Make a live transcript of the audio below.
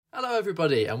Hello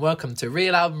everybody and welcome to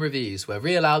Real Album Reviews, where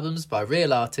real albums by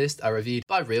real artists are reviewed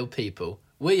by real people.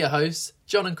 We're your hosts,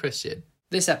 John and Christian.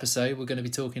 This episode we're going to be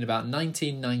talking about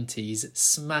 1990s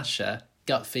smasher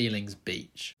Gut Feelings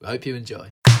Beach. We hope you enjoy.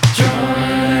 John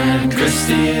and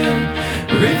Christian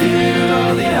review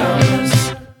all the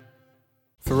albums.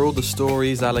 For all the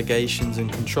stories, allegations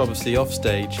and controversy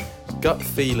offstage, Gut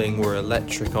Feeling were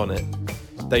electric on it.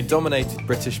 They dominated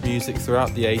British music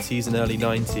throughout the 80s and early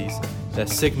 90s, their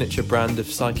signature brand of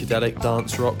psychedelic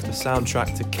dance rock the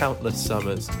soundtrack to countless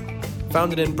summers.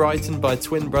 Founded in Brighton by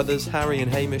twin brothers Harry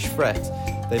and Hamish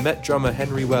Frett, they met drummer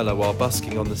Henry Weller while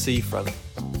busking on the seafront.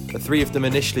 The three of them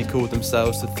initially called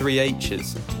themselves the Three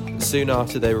H's, but soon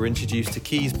after they were introduced to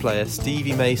keys player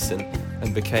Stevie Mason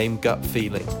and became Gut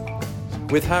Feeling.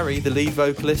 With Harry, the lead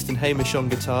vocalist, and Hamish on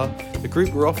guitar, the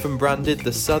group were often branded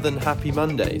the Southern Happy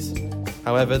Mondays.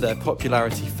 However, their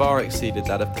popularity far exceeded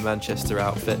that of the Manchester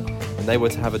outfit, and they were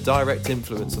to have a direct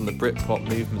influence on the Britpop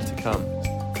movement to come.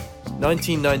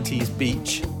 1990's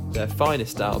Beach, their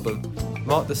finest album,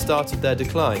 marked the start of their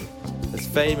decline, as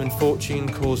fame and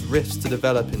fortune caused rifts to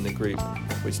develop in the group,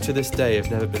 which to this day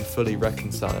have never been fully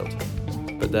reconciled.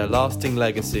 But their lasting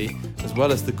legacy, as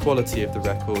well as the quality of the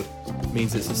record,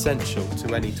 means it's essential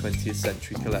to any 20th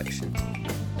century collection.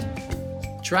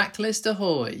 Tracklist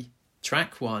ahoy!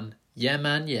 Track 1, Yeah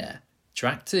Man Yeah.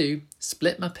 Track 2,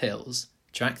 Split My Pills.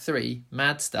 Track 3,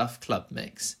 Mad Stuff Club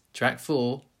Mix. Track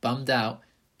 4, Bummed Out.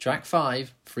 Track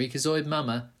 5, Freakazoid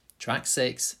Mama. Track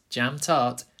 6, Jam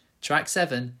Tart. Track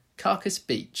 7, Carcass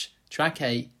Beach. Track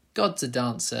 8, God's a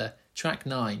Dancer. Track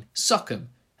 9, Sock 'em.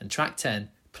 And track 10,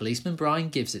 Policeman Brian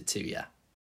Gives It To Ya.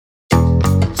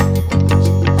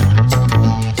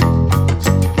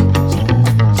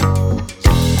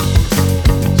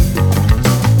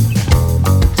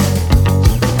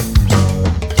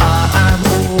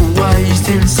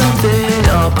 Doing something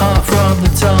apart from the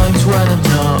times when I'm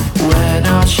not. When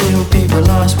I shield people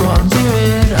ask what I'm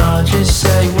doing, I just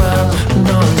say, well,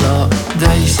 not a lot.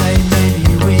 They say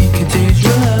maybe we could do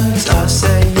drugs. I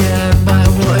say, yeah, man,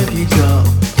 what have you got?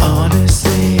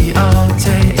 Honestly, I'll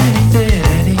take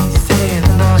anything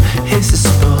that hits the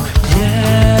spot.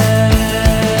 Yeah,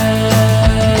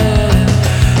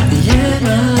 yeah,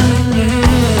 man, yeah.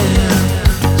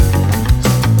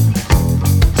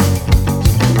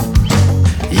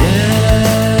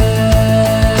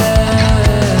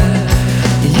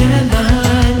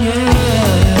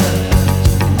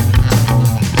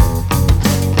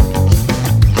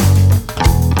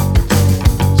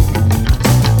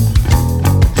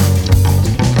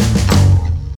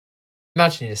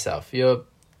 Imagine yourself,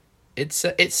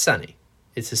 it's sunny.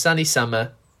 It's a sunny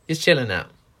summer. You're chilling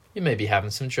out. You may be having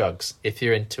some drugs if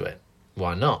you're into it.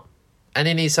 Why not? And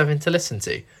you need something to listen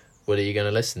to. What are you going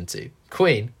to listen to?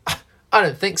 Queen? I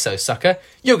don't think so, sucker.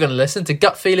 You're going to listen to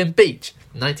Gut Feeling Beach,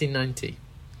 1990.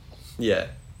 Yeah.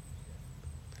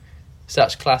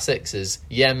 Such classics as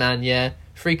Yeah Man Yeah,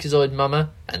 Freakazoid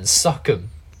Mama, and Sock 'em.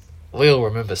 We all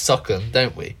remember Sock 'em,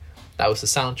 don't we? That was the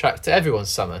soundtrack to everyone's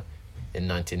summer in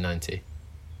 1990.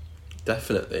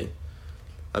 Definitely.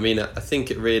 I mean, I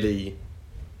think it really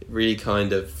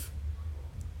kind of,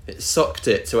 it socked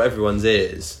it to everyone's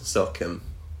ears, Sock 'em.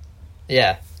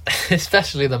 Yeah,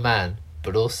 especially the man,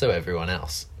 but also everyone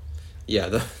else.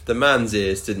 Yeah, the man's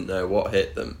ears didn't know what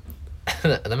hit them.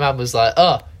 The man was like,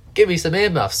 oh, give me some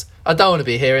earmuffs. I don't want to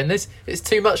be hearing this. It's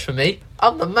too much for me.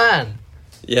 I'm the man.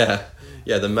 Yeah,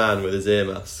 the man with his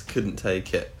earmuffs couldn't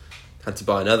take it. Had to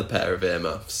buy another pair of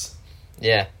earmuffs.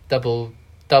 Yeah, double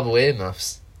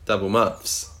earmuffs. Double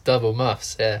muffs. Double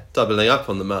muffs, yeah. Doubling up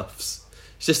on the muffs.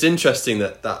 It's just interesting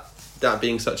that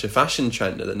being such a fashion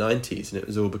trend in the 90s, and it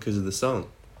was all because of the song.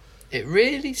 It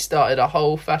really started a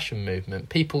whole fashion movement.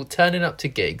 People turning up to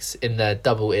gigs in their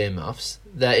double earmuffs.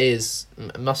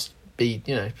 Must be,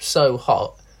 so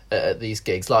hot at these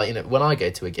gigs. Like, when I go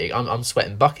to a gig, I'm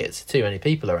sweating buckets. Too many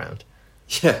people around.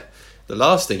 Yeah, the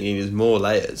last thing you need is more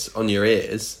layers on your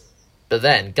ears. But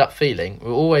then, Gut Feeling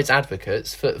were always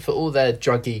advocates for all their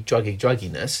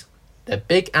drugginess. They're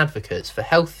big advocates for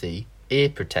healthy ear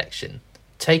protection.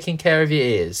 Taking care of your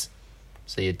ears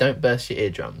so you don't burst your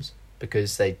eardrums.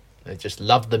 Because they just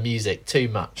love the music too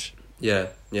much. Yeah,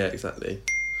 exactly.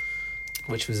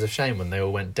 Which was a shame when they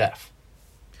all went deaf.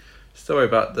 Sorry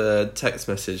about the text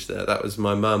message there. That was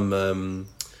my mum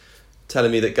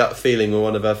telling me that Gut Feeling were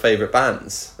one of her favourite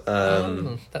bands.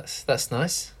 That's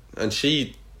nice. And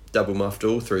she double muffed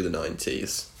all through the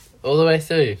 90s. All the way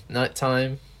through.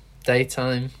 Nighttime,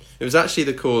 daytime. It was actually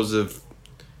the cause of...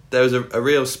 There was a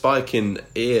real spike in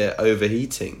ear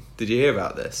overheating. Did you hear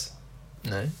about this?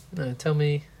 No. Tell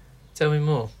me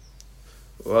more.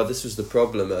 Well, this was the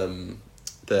problem.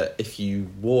 that if you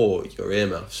wore your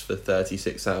earmuffs for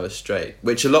 36 hours straight,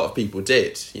 which a lot of people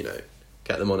did, you know,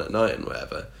 get them on at night and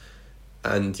whatever,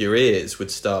 and your ears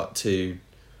would start to,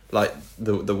 like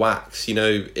the wax, you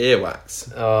know,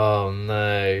 earwax. Oh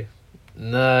no.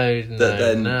 No,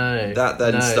 That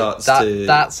then starts to...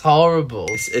 That's horrible.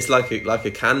 It's like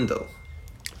a candle.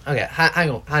 Okay, hang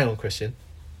on, Christian.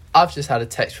 I've just had a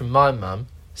text from my mum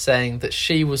saying that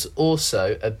she was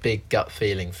also a big Gut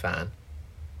Feeling fan.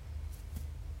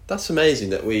 That's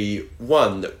amazing that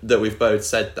that we've both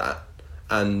said that,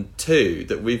 and two,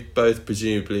 that we've both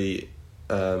presumably...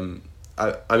 I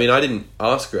mean, I didn't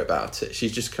ask her about it.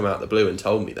 She's just come out of the blue and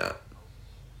told me that.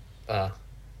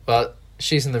 Well,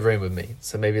 she's in the room with me,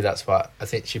 so maybe that's why. I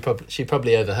think she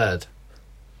probably overheard.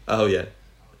 Oh, yeah.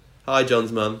 Hi,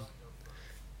 John's mum.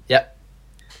 Yep.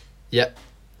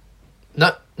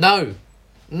 No,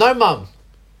 mum.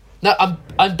 No,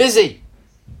 I'm busy.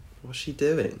 What's she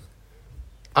doing?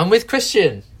 I'm with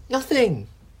Christian. Nothing.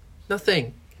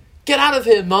 Get out of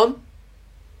here, mum.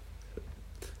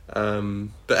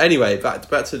 But anyway,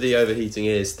 back to the overheating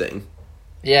ears thing.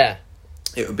 Yeah.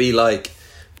 It would be like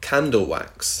candle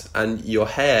wax, and your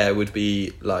hair would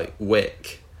be like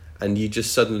wick, and you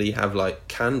just suddenly have like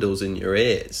candles in your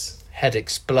ears. Head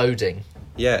exploding.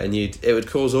 Yeah, and it would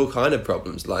cause all kind of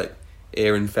problems like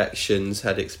ear infections,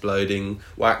 head exploding,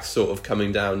 wax sort of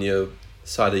coming down your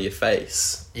side of your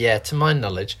face. Yeah, to my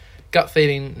knowledge, Gut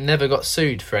Feeling never got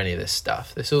sued for any of this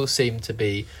stuff. This all seemed to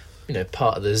be, you know,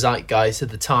 part of the zeitgeist at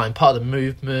the time, part of the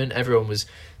movement. Everyone was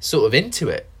sort of into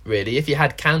it, really. If you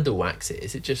had candle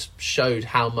waxes, it just showed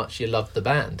how much you loved the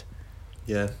band.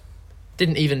 Yeah.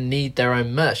 Didn't even need their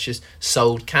own merch, just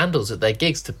sold candles at their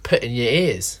gigs to put in your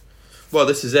ears. Well,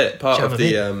 this is it. Part of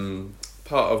the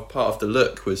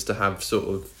look was to have sort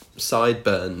of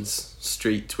sideburns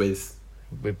streaked with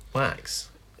wax,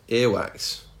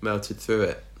 earwax melted through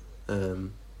it.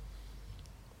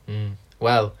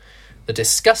 Well, the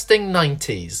disgusting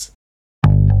 90s.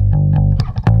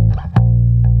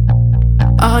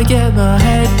 I get my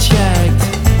head checked,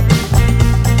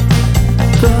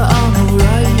 but I'm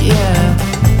alright, yeah.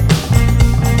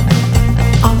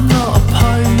 I'm not a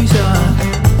poser,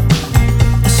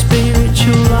 a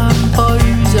spiritual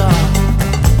imposer.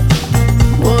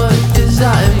 What does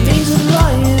that mean? I'm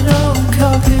lying on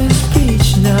Caucasus Beach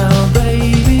now,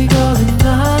 baby, going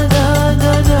na na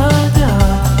na na na.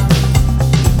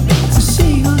 The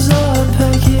seagulls are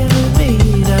pecking at me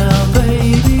now,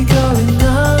 baby, going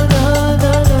na na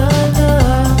na na na.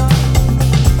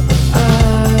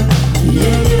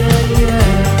 Yeah, yeah, yeah.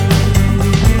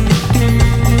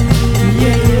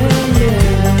 Yeah, yeah, yeah.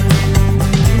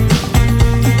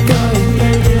 Going,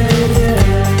 yeah, yeah, yeah.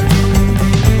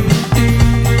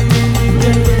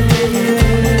 Yeah, yeah,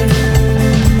 yeah.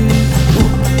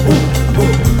 Ooh, ooh,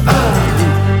 ooh, ah.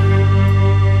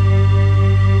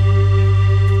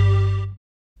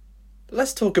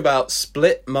 Let's talk about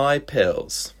Split My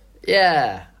Pills.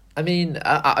 Yeah. I mean,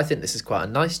 I think this is quite a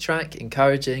nice track,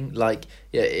 encouraging. Like,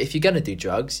 yeah, if you're going to do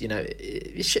drugs, you know,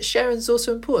 sharing's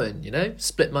also important, you know?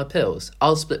 Split my pills.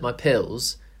 I'll split my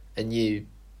pills, and you...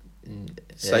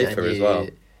 Safer as well.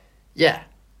 Yeah.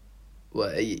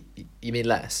 Well, you mean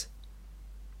less?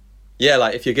 Yeah,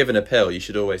 like if you're given a pill, you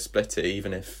should always split it,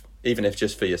 even if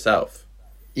just for yourself.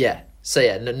 Yeah. So,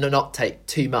 yeah, not take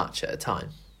too much at a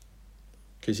time.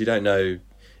 Because you don't know...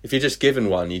 If you're just given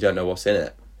one, you don't know what's in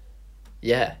it.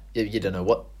 Yeah. You don't know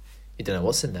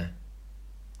what's in there.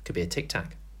 Could be a Tic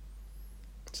Tac.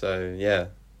 So, yeah.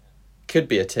 Could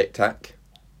be a Tic Tac.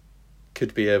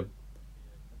 Could be a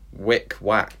Wick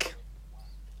Whack.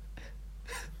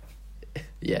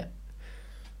 Yeah.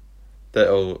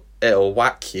 It'll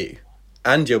whack you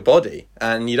and your body,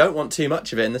 and you don't want too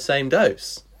much of it in the same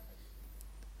dose.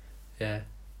 Yeah.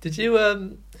 Did you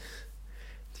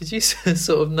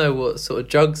sort of know what sort of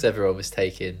drugs everyone was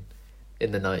taking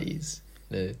in the 90s?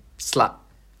 You know, slap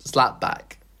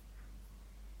back.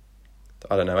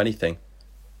 I don't know anything.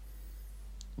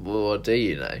 Well, what do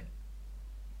you know?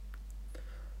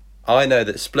 I know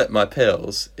that Split My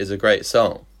Pills is a great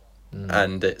song.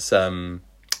 And it's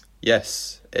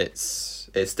yes, it's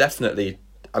definitely,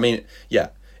 I mean, yeah,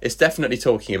 it's definitely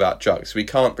talking about drugs. We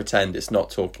can't pretend it's not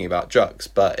talking about drugs,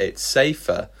 but it's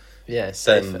safer,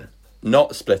 than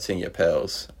not splitting your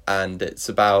pills, and it's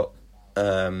about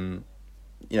having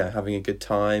a good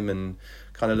time and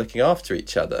kind of looking after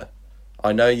each other.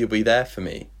 I know you'll be there for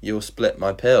me. You'll split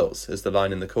my pills, as the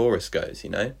line in the chorus goes, you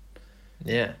know?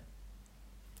 Yeah.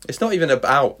 It's not even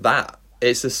about that.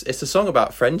 It's a song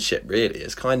about friendship, really.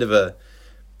 It's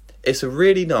a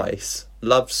really nice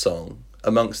love song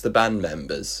amongst the band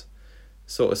members,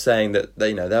 sort of saying that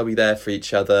they'll be there for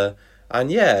each other, And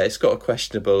yeah, it's got a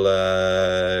questionable,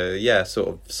 sort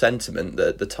of sentiment,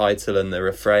 the title and the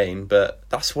refrain, but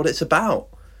that's what it's about.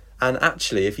 And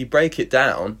actually, if you break it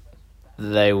down...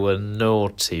 They were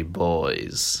naughty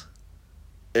boys.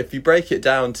 If you break it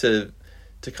down to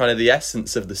kind of the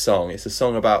essence of the song, it's a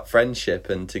song about friendship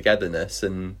and togetherness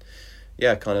and,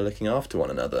 yeah, kind of looking after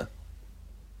one another,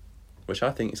 which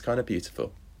I think is kind of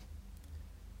beautiful.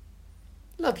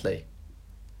 Lovely.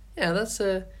 Yeah, that's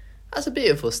a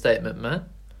beautiful statement, man.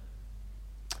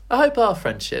 I hope our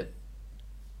friendship...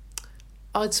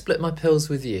 I'd split my pills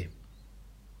with you.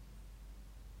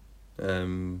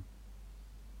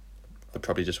 I'd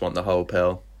probably just want the whole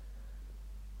pill.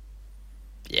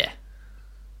 Yeah.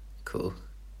 Cool.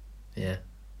 Yeah.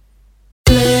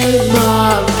 Split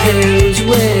my pills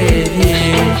with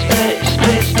you.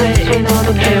 Splitting all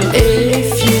the pills.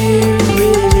 If you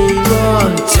really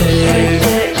want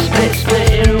to,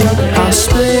 splitting all the pills. I'll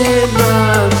split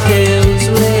my pills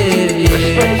with you.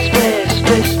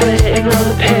 Splitting all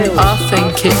the pills. I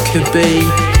think it could be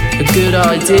a good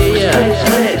idea.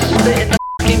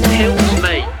 Splitting pills,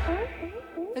 mate.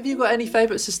 Have you got any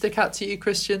favourites to stick out to you,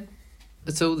 Christian?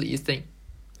 At all that you think,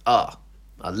 I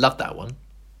love that one?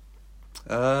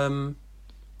 I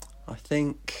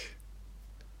think,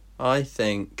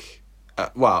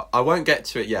 well, I won't get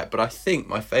to it yet, but I think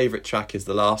my favourite track is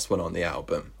the last one on the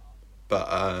album. But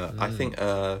I think,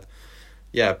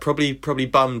 probably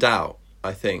Bummed Out,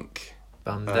 I think.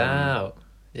 Bummed Out.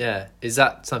 Yeah. Is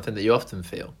that something that you often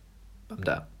feel? Bummed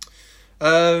out?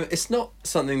 It's not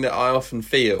something that I often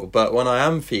feel, but when I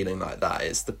am feeling like that,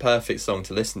 it's the perfect song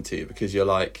to listen to, because you're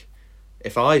like,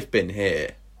 if I've been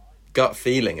here, Gut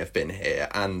Feeling have been here,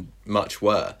 and much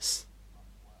worse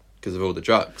because of all the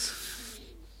drugs.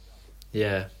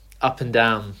 Yeah, up and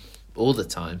down all the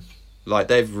time. Like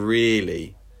they've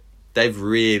really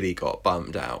got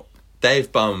bummed out.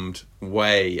 They've bummed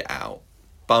way out,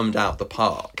 bummed out the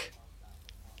park.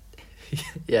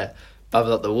 Yeah,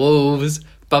 bummed out the Wolves,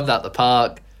 bummed out the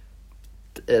park,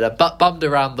 bummed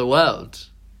around the world.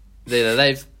 You know,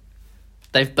 they've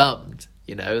bummed.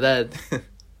 You know, they're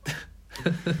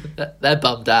they're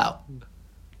bummed out.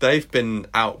 They've been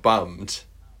out bummed,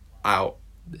 out.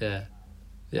 Yeah.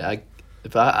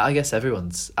 But I guess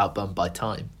everyone's out bummed by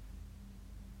time.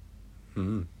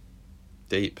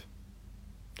 Deep.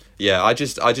 Yeah, I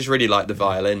just really like the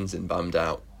violins in Bummed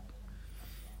Out.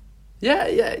 Yeah.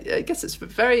 I guess it's a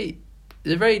very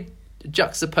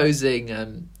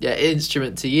juxtaposing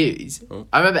instrument to use. Oh.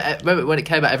 I remember when it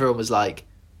came out, everyone was like,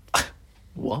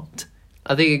 "What?"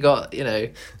 I think it got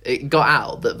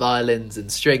out that violins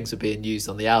and strings were being used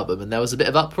on the album, and there was a bit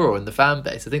of uproar in the fan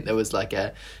base. I think there was like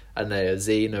a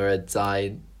zine or a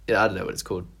sign, I don't know what it's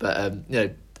called, but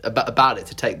about it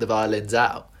to take the violins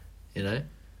out.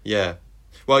 Yeah.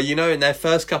 Well, in their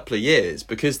first couple of years,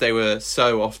 because they were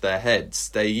so off their heads,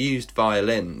 they used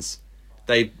violins.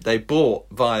 They bought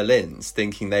violins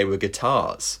thinking they were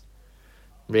guitars.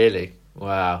 Really?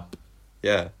 Wow.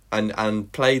 Yeah,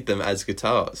 and played them as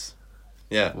guitars.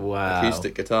 Yeah. Wow.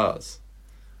 Acoustic guitars.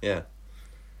 Yeah.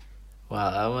 Wow,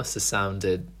 that must have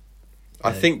sounded...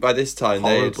 I think by this time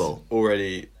horrible. They'd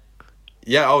already...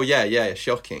 Yeah, oh yeah,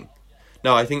 shocking.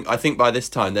 No, I think by this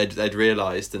time they'd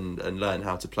realised and learned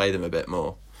how to play them a bit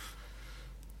more.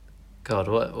 God,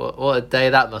 what a day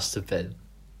that must have been.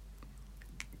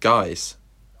 Guys,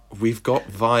 we've got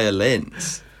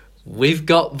violins. We've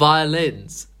got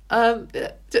violins. Don't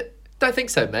think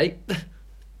so, mate.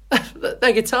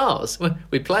 They're guitars.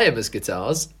 We play them as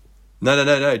guitars.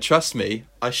 No. Trust me.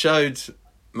 I showed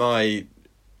my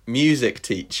music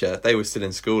teacher. They were still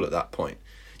in school at that point.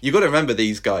 You got to remember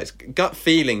these guys. Gut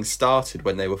Feeling started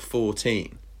when they were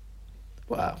 14.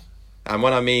 Wow. And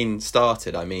when I mean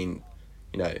started, I mean,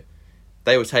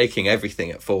 they were taking everything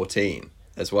at 14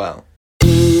 as well. I'm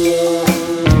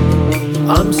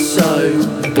so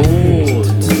bored,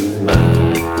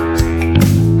 man.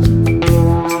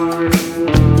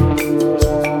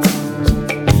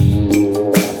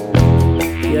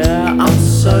 Yeah, I'm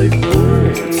so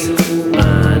bored,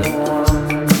 man.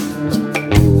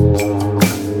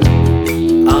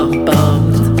 I'm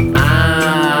bummed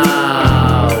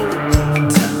out.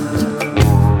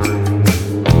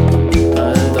 I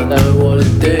don't know what to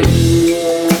do.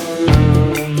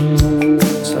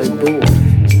 So bored.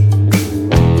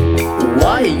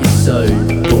 Why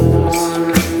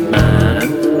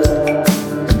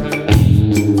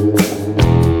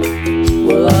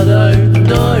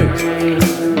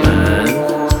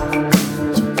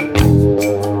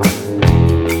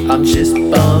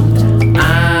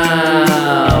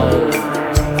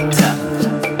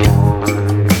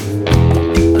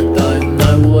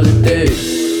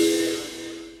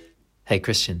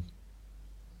Christian,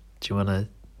 do you wanna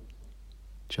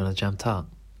jam tart?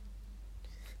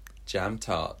 Jam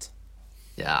tart.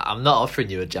 Yeah, I'm not offering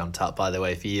you a jam tart, by the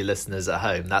way, for you listeners at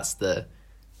home. That's the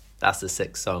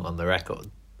sixth song on the record.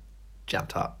 Jam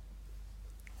tart.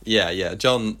 Yeah.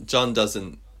 John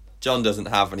doesn't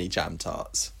have any jam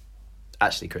tarts.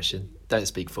 Actually, Christian, don't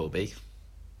speak for me.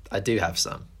 I do have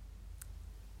some.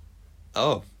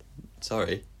 Oh,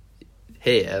 sorry.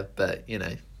 Here, but,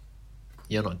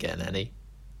 you're not getting any.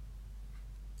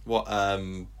 What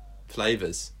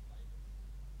flavours?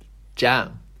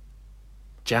 Jam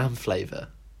flavour,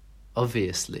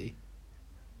 obviously.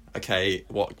 Okay,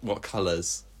 what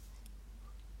colours?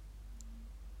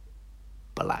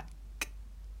 Black.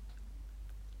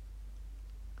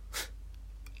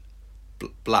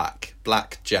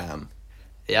 Black jam.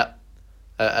 Yep.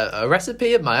 A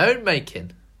recipe of my own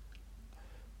making.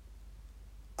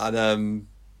 And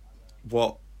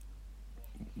what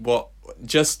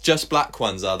just black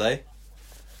ones, are they?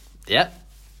 Yep.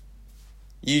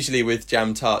 Usually with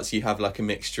jam tarts you have like a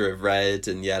mixture of red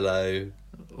and yellow.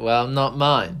 Well, not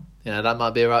mine. That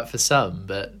might be alright for some,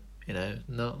 but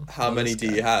not. How many do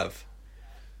you have?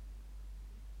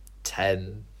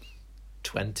 10,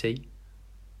 20.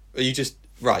 You just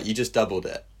doubled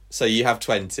it. So you have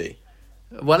 20.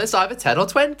 Well, it's either 10 or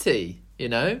 20, How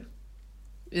right?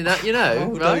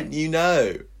 don't you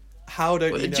know? How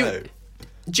don't you know?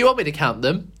 Do you want me to count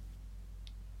them?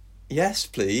 Yes,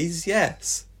 please.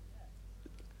 Yes.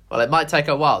 Well, it might take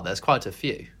a while. There's quite a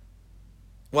few.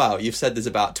 Well, you've said there's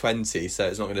about 20, so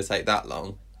it's not going to take that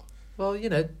long. Well,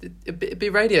 it'd be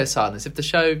radio silence. If the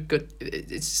show good,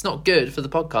 it's not good for the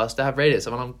podcast to have radio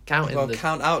silence. I'm counting. Well,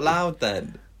 count out loud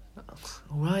then.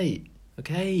 All right.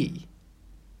 Okay.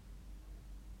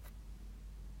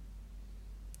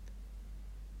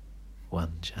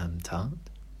 One jam tart.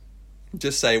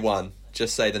 Just say one.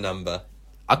 Just say the number.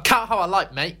 I'll count how I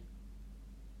like, mate.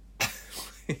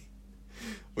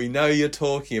 We know you're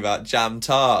talking about jam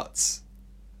tarts.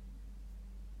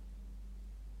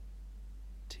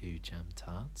 2 jam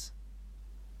tarts.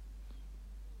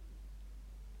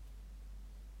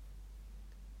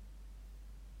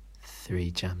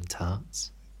 3 jam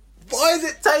tarts. Why is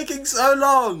it taking so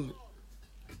long?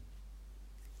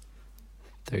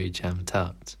 3 jam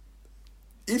tarts.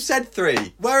 You've said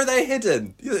 3. Where are they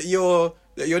hidden? You're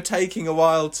taking a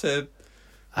while to...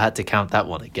 I had to count that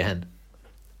one again.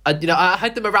 I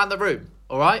hid them around the room.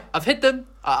 All right, I've hid them.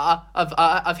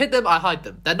 I've hid them. I hide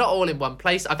them. They're not all in one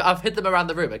place. I've hid them around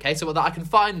the room. Okay, so that I can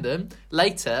find them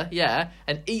later. Yeah,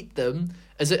 and eat them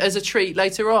as a treat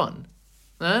later on.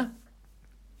 Huh?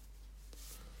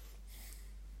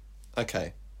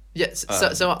 Okay. Yes.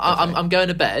 So I'm going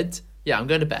to bed. Yeah, I'm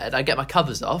going to bed. I get my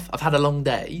covers off. I've had a long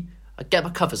day. I get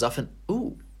my covers off and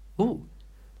ooh,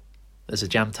 there's a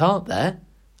jam tart there.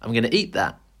 I'm going to eat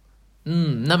that.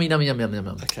 Nummy, nummy, yum, yum, yum,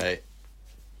 yum. Okay.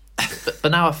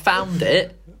 But now I've found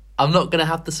it, I'm not going to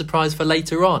have the surprise for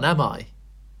later on, am I?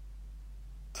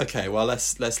 Okay, well,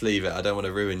 let's leave it. I don't want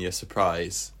to ruin your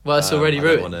surprise. Well, it's already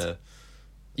ruined.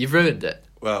 You've ruined it.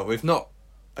 Well, we've not...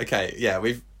 Okay, yeah,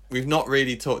 we've not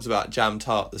really talked about Jam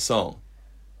Tart, the song.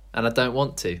 And I don't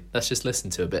want to. Let's just listen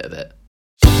to a bit of it.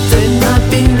 There might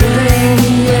be rain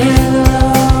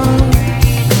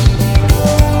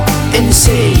in the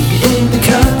sea, in the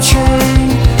country,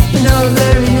 no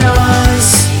very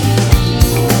nice.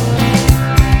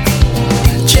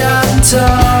 Jam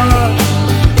tart,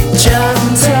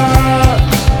 jam tart,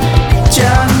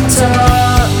 jam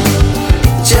tart,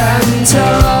 jam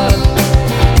tart,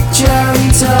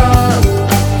 jam tart,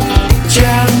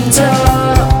 jam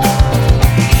tart,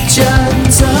 jam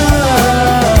tart.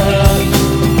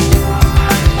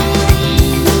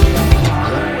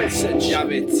 It's a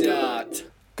jammy tart.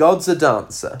 God's a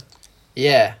dancer.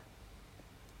 Yeah.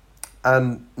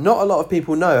 And not a lot of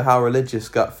people know how religious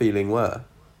Gut Feeling were.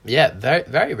 Yeah, very,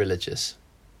 very religious.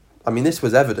 I mean, this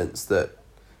was evidence that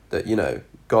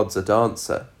God's a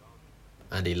dancer.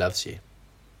 And he loves you.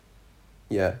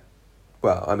 Yeah.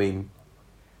 Well, I mean,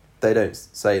 they don't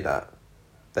say that.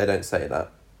 They don't say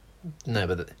that. No,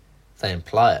 but they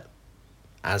imply it.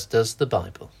 As does the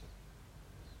Bible.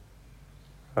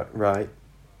 Right.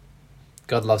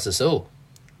 God loves us all.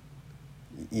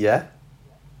 Yeah.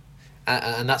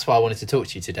 And that's why I wanted to talk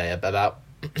to you today about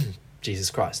Jesus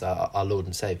Christ, our Lord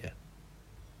and Saviour.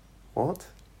 What?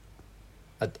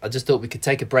 I just thought we could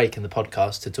take a break in the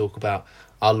podcast to talk about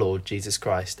our Lord Jesus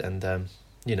Christ and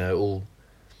all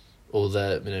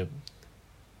the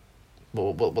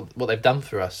what they've done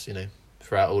for us,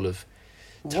 throughout all of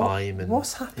time and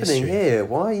what's happening history. here?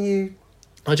 Why are you?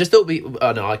 I just thought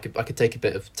I could take a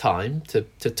bit of time to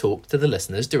talk to the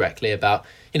listeners directly about,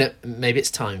 maybe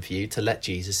it's time for you to let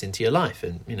Jesus into your life,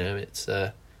 and it's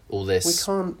all this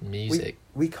music.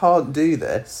 We can't do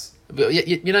this. But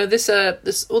this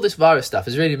all this virus stuff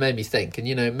has really made me think,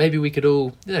 and maybe we could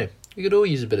all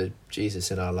use a bit of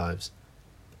Jesus in our lives.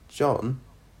 John,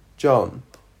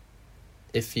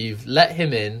 if you've let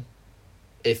him in,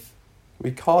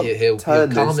 we can't he'll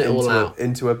turn calm this it all out.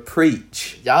 into a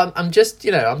preach. Yeah, I'm just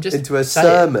into a saying,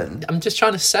 sermon. I'm just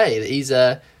trying to say that he's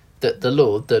that the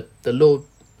Lord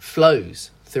flows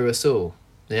through us all.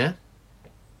 Yeah,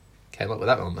 came up with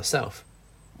that one myself.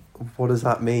 What does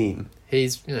that mean?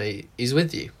 He's he's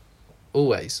with you,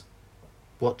 always,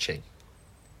 watching.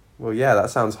 Well, yeah, that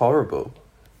sounds horrible.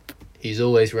 He's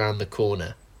always round the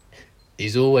corner.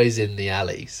 He's always in the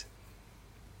alleys.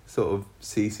 Sort of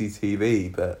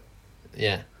CCTV, but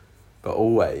yeah, but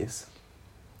always.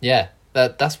 Yeah,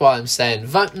 that's why I'm saying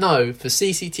vote no for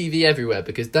CCTV everywhere,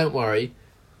 because don't worry,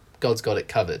 God's got it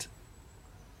covered.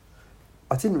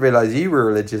 I didn't realise you were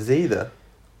religious either.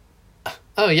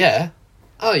 Oh yeah,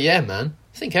 man.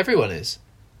 I think everyone is.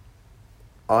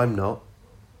 I'm not.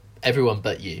 Everyone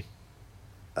but you.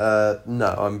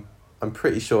 No, I'm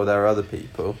pretty sure there are other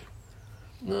people.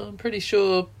 No, I'm pretty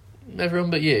sure everyone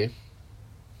but you.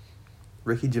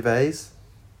 Ricky Gervais?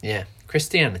 Yeah,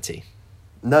 Christianity.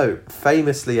 No,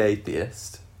 famously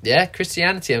atheist. Yeah,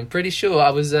 Christianity. I'm pretty sure I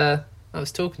was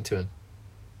talking to him.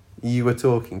 You were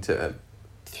talking to him?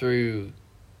 Through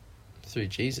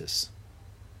Jesus.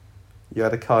 You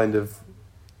had a kind of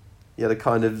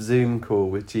Zoom call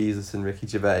with Jesus and Ricky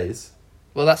Gervais.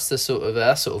 Well, that's sort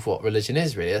of what religion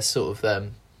is, really. That's sort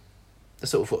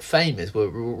of what fame is.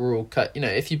 We're all cut.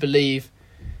 If you believe,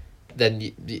 then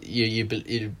you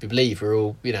believe we're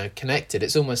all connected.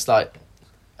 It's almost like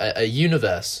a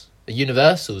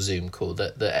universal Zoom call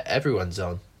that everyone's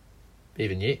on,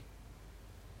 even you.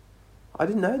 I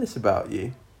didn't know this about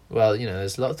you. Well,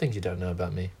 there's a lot of things you don't know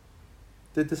about me.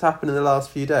 Did this happen in the last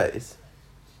few days?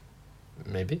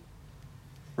 Maybe.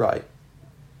 Right.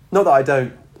 Not that I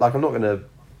don't I'm not going to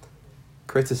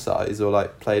criticise or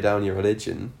play down your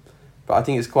religion, but I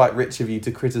think it's quite rich of you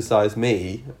to criticise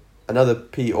me and other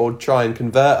people, or try and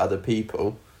convert other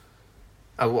people.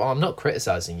 Oh, well, I'm not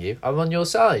criticising you. I'm on your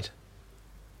side.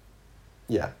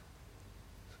 Yeah.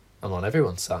 I'm on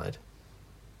everyone's side.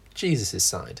 Jesus'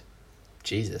 side.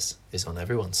 Jesus is on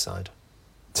everyone's side.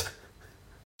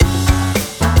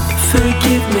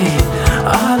 Forgive me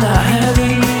all our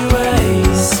heavenly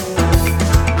ways.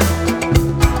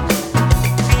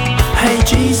 Hey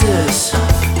Jesus,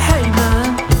 hey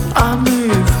man, I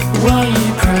move while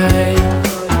you pray.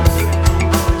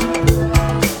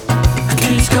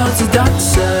 Cause God's a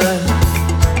dancer.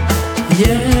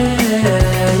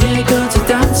 Yeah, God's a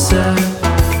dancer.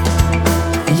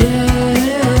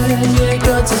 Yeah,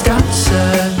 God's a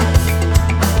dancer.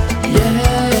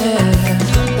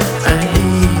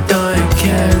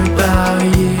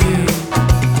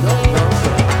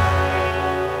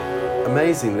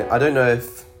 Amazingly, I don't know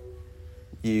if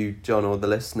you, John, or the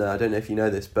listener, I don't know if you know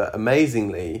this, but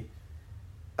amazingly,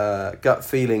 Gut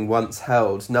Feeling once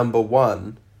held number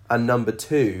 1 and number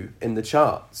 2 in the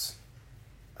charts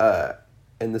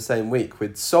in the same week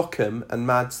with Sockham and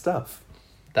Mad Stuff.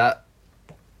 That's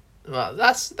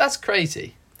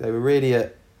crazy. They were really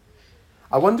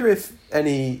I wonder if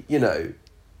any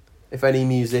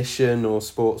musician or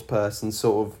sports person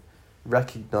sort of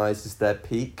recognises their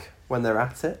peak when they're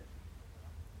at it.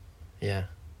 Yeah.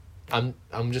 I'm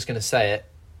just going to say it.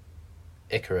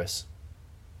 Icarus.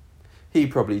 He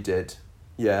probably did.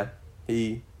 Yeah.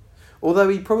 Although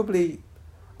he probably,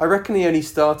 I reckon he only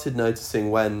started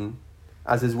noticing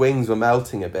as his wings were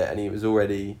melting a bit and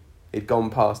he'd gone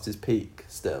past his peak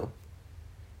still.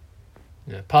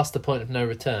 Yeah, past the point of no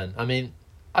return. I mean,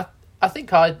 I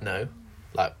think I'd know.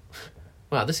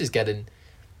 Wow, this is getting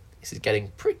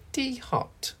pretty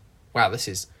hot. Wow, this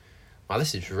is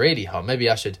really hot. Maybe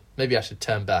I should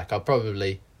turn back. I'll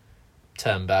probably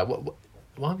turn back.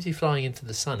 Why was he flying into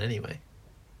the sun anyway?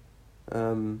 I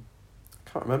can't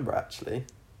remember actually.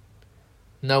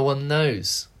 No one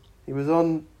knows. He was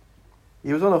on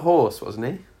a horse, wasn't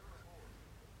he?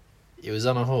 He was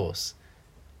on a horse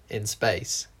in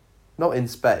space. Not in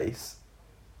space.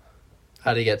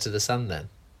 How did he get to the sun then?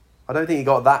 I don't think he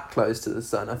got that close to the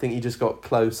sun. I think he just got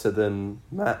closer than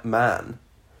man.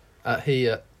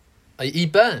 He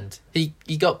burned. He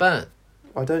got burnt.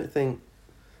 I don't think...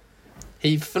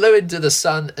 He flew into the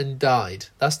sun and died.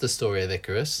 That's the story of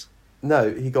Icarus.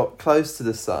 No, he got close to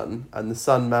the sun and the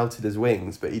sun melted his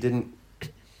wings, but he didn't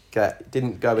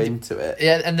go into it.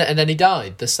 Yeah, and then he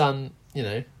died. The sun,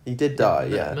 He did die,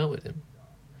 yeah. Melted him.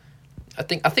 I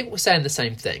think we're saying the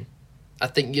same thing. I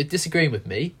think you're disagreeing with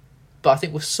me, but I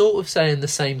think we're sort of saying the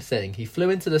same thing. He flew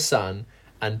into the sun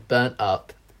and burnt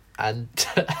up and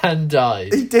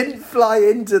died. He didn't fly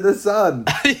into the sun.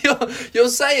 you're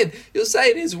saying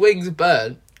his wings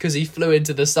burnt because he flew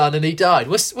into the sun and he died.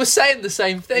 We're saying the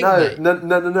same thing, mate.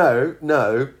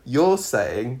 No. You're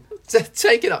saying...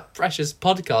 Taking up precious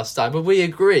podcast time, but we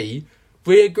agree.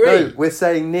 We agree. No, we're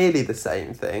saying nearly the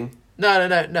same thing.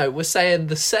 No. We're saying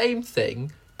the same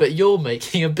thing, but you're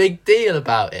making a big deal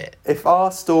about it. If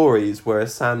our stories were a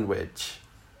sandwich...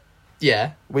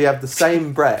 Yeah. We have the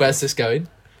same bread. Where's this going?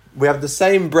 We have the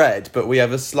same bread, but we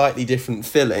have a slightly different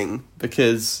filling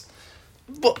because...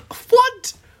 What?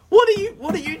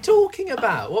 What are you talking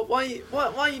about? Why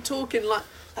are you talking like...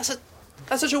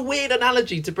 That's such a weird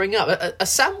analogy to bring up. A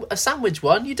sandwich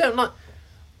one? You don't like...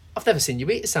 I've never seen you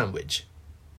eat a sandwich.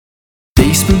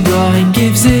 Policeman Brian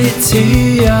gives it to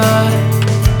ya.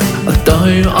 I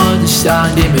don't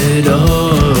understand him at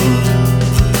all.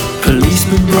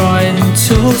 Policeman Brian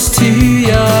talks to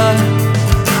ya.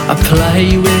 I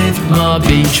play with my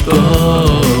beach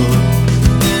ball.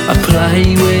 I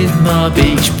play with my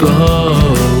beach ball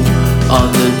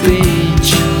on the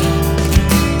beach.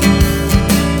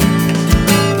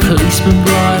 Policeman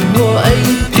Brian, what are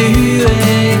you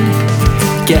doing?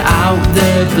 Get out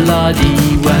the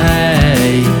bloody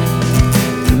way.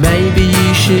 Maybe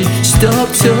you should stop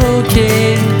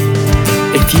talking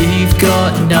if you've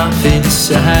got nothing to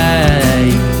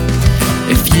say.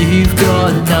 If you've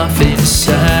got nothing to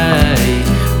say,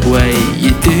 wait,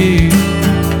 you do.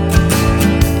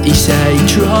 You say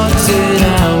drugs and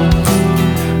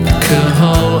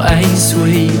alcohol ain't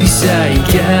sweet. We say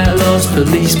get lost,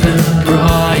 Policeman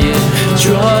Brian.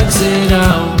 Drugs and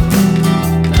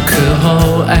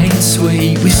alcohol ain't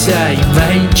sweet. We say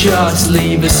mate, just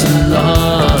leave us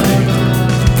alone.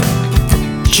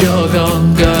 Jog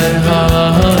on, go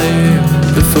home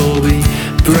before we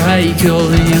break all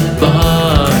of your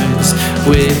bones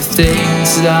with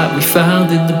things that we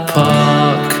found in the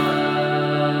park.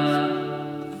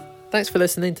 Thanks for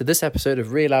listening to this episode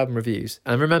of Real Album Reviews.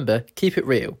 And remember, keep it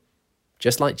real.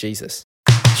 Just like Jesus.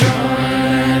 John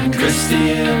and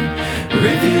Christian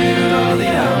reviewed all the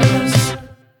albums.